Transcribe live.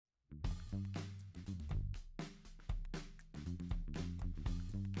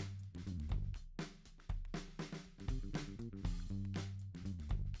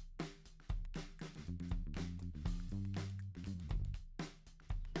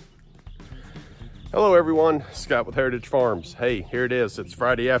Hello everyone, Scott with Heritage Farms. Hey, here it is. It's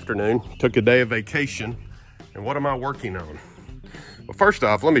Friday afternoon. Took a day of vacation. And what am I working on? Well, first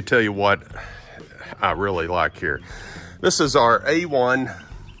off, let me tell you what I really like here. This is our A1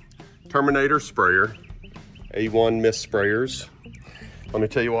 Terminator Sprayer, A1 Mist Sprayers. Let me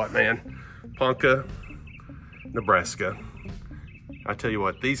tell you what, man, Ponca, Nebraska. I tell you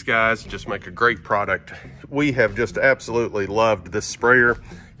what, these guys just make a great product. We have just absolutely loved this sprayer.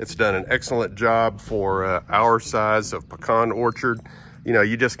 It's done an excellent job for our size of pecan orchard. You know,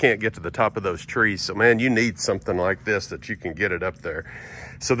 you just can't get to the top of those trees. So man, you need something like this that you can get it up there.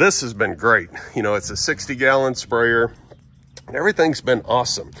 So this has been great. You know, it's a 60-gallon sprayer and everything's been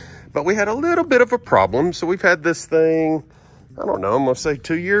awesome. But we had a little bit of a problem. So we've had this thing, I don't know, I'm gonna say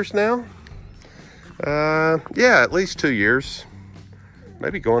 2 years now. Yeah, at least 2 years.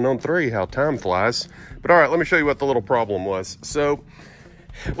 Maybe going on 3, how time flies. But all right, let me show you what the little problem was. So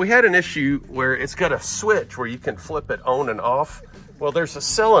we had an issue where it's got a switch where you can flip it on and off. Well, there's a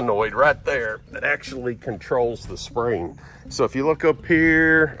solenoid right there that actually controls the spraying. So if you look up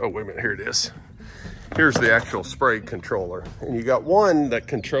here, oh, wait a minute, here it is. Here's the actual spray controller. And you got one that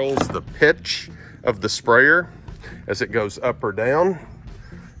controls the pitch of the sprayer as it goes up or down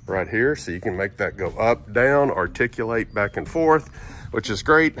right here. So you can make that go up, down, articulate back and forth, which is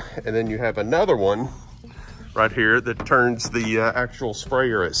great. And then you have another one right here that turns the actual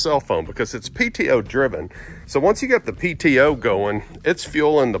sprayer itself on because it's PTO driven. So once you get the PTO going, it's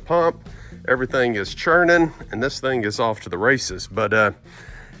fueling the pump, everything is churning, and this thing is off to the races. But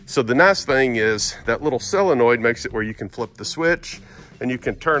so the nice thing is that little solenoid makes it where you can flip the switch and you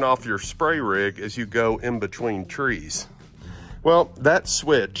can turn off your spray rig as you go in between trees. Well, that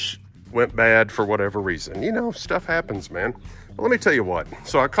switch went bad for whatever reason. You know, stuff happens, man. Well, let me tell you what.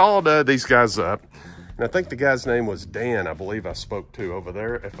 So I called these guys up. And I think the guy's name was Dan, I believe I spoke to over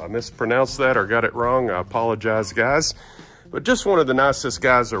there. If I mispronounced that or got it wrong, I apologize, guys. But just one of the nicest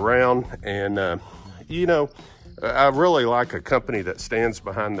guys around. And, you know, I really like a company that stands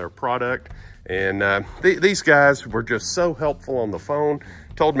behind their product. And these guys were just so helpful on the phone,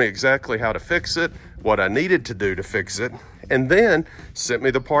 told me exactly how to fix it, what I needed to do to fix it, and then sent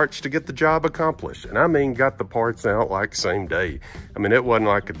me the parts to get the job accomplished. And I mean, got the parts out like same day. I mean, it wasn't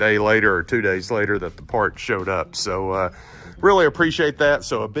like a day later or 2 days later that the parts showed up. So really appreciate that.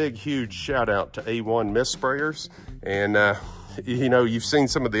 So a big, huge shout out to A1 Mist Sprayers. And you know, you've seen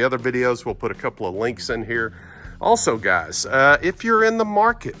some of the other videos. We'll put a couple of links in here. Also, guys, if you're in the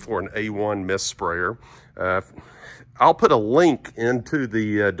market for an A1 Mist Sprayer, I'll put a link into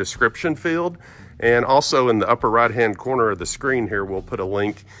the description field, and also in the upper right-hand corner of the screen here, we'll put a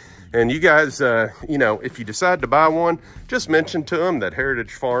link. And you guys, you know, if you decide to buy one, just mention to them that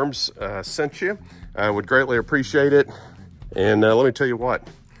Heritage Farms sent you. I would greatly appreciate it. And let me tell you what,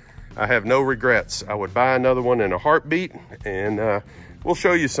 I have no regrets. I would buy another one in a heartbeat, and we'll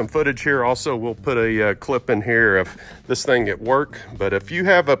show you some footage here. Also, we'll put a clip in here of this thing at work. But if you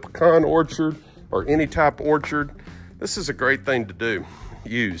have a pecan orchard or any type orchard, this is a great thing to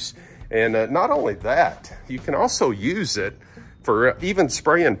use. And not only that, you can also use it for even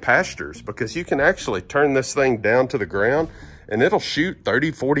spraying pastures, because you can actually turn this thing down to the ground and it'll shoot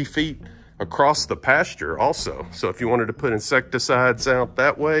 30, 40 feet across the pasture also. So if you wanted to put insecticides out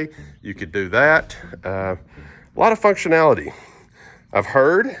that way, you could do that. A lot of functionality. I've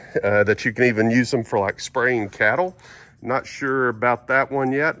heard that you can even use them for like spraying cattle. Not sure about that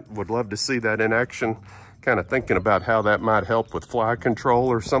one yet. Would love to see that in action. Kind of thinking about how that might help with fly control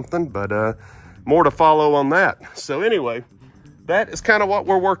or something, but more to follow on that. So anyway, that is kind of what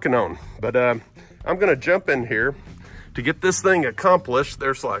we're working on. But I'm gonna jump in here to get this thing accomplished.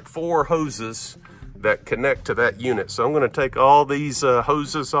 There's like 4 hoses that connect to that unit. So I'm gonna take all these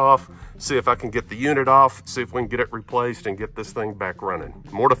hoses off, see if I can get the unit off, see if we can get it replaced and get this thing back running.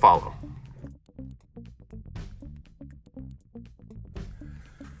 More to follow.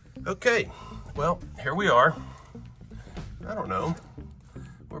 Okay, well, here we are. I don't know,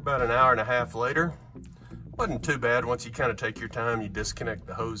 we're about an hour and a half later. Wasn't too bad once you kind of take your time. You disconnect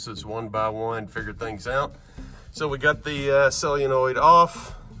the hoses one by one, figure things out. So we got the solenoid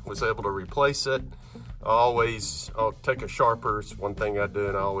off, was able to replace it. I'll take a sharper. It's one thing I do,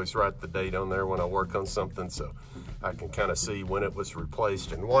 and I always write the date on there when I work on something so I can kind of see when it was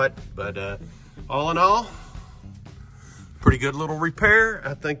replaced and what. But all in all, pretty good little repair.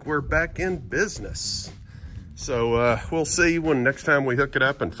 I think we're back in business. So we'll see when next time we hook it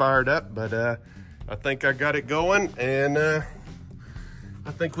up and fire it up. But I think I got it going, and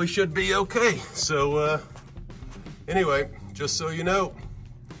I think we should be okay. So anyway, just so you know,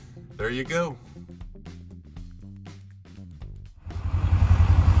 there you go.